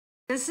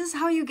This is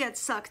how you get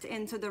sucked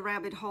into the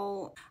rabbit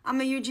hole. I'm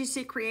a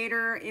UGC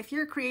creator. If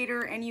you're a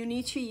creator and you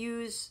need to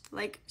use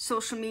like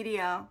social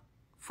media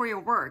for your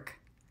work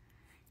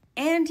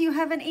and you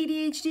have an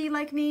ADHD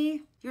like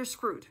me, you're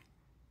screwed.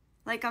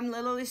 Like, I'm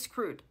literally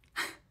screwed.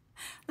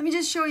 Let me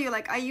just show you,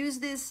 like, I use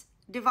this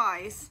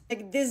device,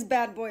 like this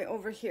bad boy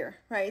over here,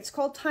 right? It's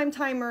called Time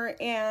Timer,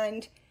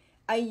 and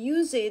I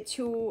use it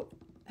to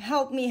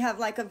help me have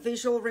like a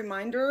visual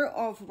reminder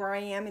of where I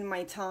am in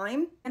my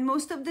time. And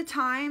most of the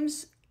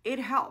times it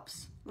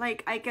helps.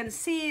 Like, I can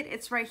see it,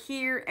 it's right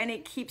here, and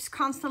it keeps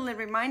constantly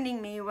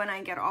reminding me when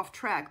I get off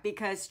track,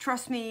 because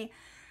trust me,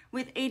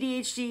 with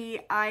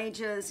ADHD, I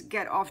just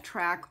get off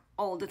track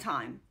all the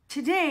time.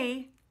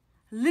 Today,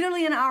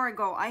 literally an hour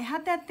ago, I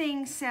had that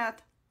thing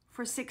set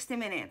for 60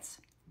 minutes.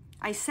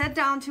 I sat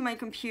down to my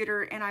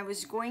computer and I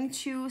was going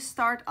to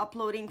start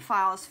uploading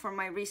files for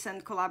my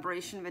recent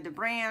collaboration with the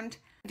brand,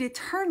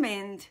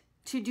 determined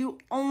to do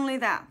only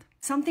that.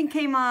 Something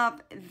came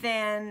up,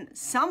 then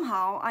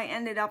somehow I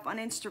ended up on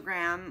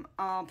Instagram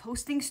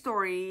posting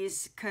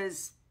stories,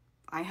 because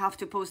I have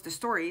to post the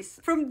stories.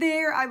 From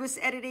there, I was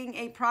editing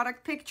a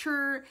product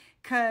picture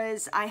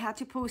because I had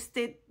to post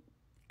it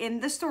in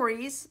the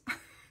stories.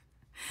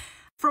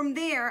 From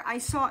there, I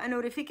saw a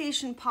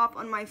notification pop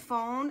on my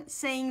phone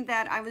saying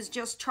that I was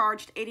just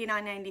charged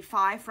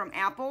 $89.95 from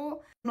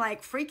Apple. I'm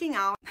like freaking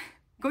out.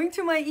 Going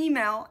to my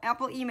email,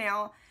 Apple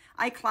email,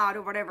 iCloud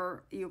or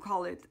whatever you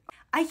call it.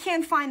 I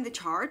can't find the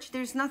charge.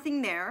 There's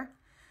nothing there,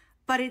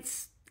 but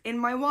it's in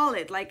my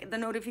wallet, like the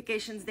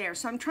notification's there.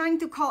 So I'm trying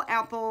to call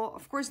Apple.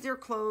 Of course, they're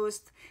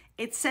closed.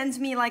 It sends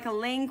me like a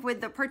link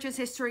with the purchase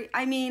history.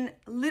 I mean,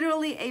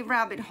 literally a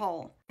rabbit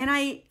hole. And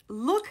I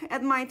look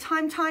at my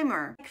time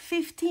timer, like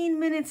 15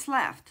 minutes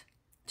left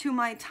to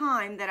my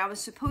time that I was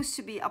supposed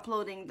to be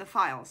uploading the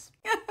files.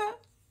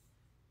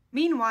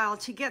 Meanwhile,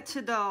 to get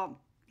to the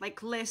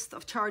like list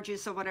of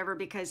charges or whatever,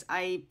 because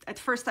at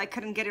first I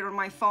couldn't get it on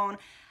my phone,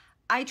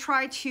 I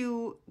tried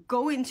to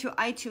go into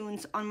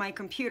iTunes on my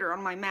computer,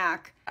 on my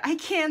Mac. I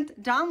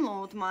can't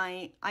download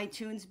my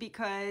iTunes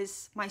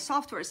because my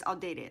software is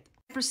outdated.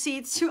 I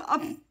proceed to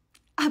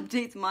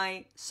update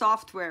my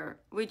software,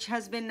 which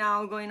has been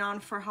now going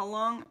on for how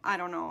long? I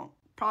don't know,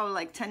 probably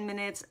like 10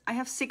 minutes. I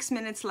have 6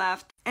 minutes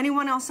left.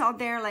 Anyone else out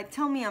there, like,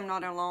 tell me I'm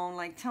not alone.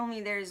 Like, tell me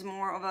there's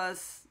more of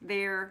us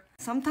there.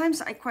 Sometimes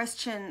I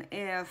question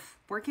if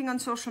working on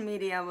social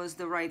media was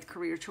the right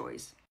career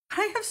choice.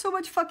 I have so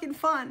much fucking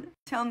fun.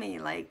 Tell me,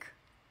 like,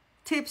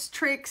 tips,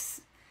 tricks,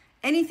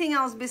 anything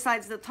else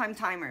besides the time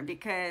timer,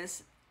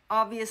 because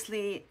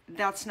obviously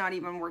that's not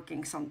even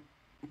working.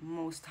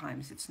 Most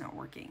times it's not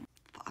working.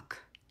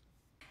 Fuck.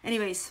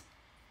 Anyways,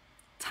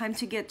 time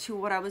to get to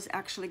what I was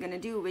actually gonna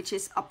do, which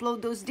is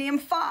upload those damn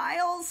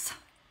files.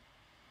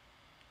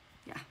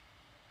 Yeah.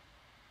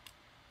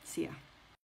 See ya.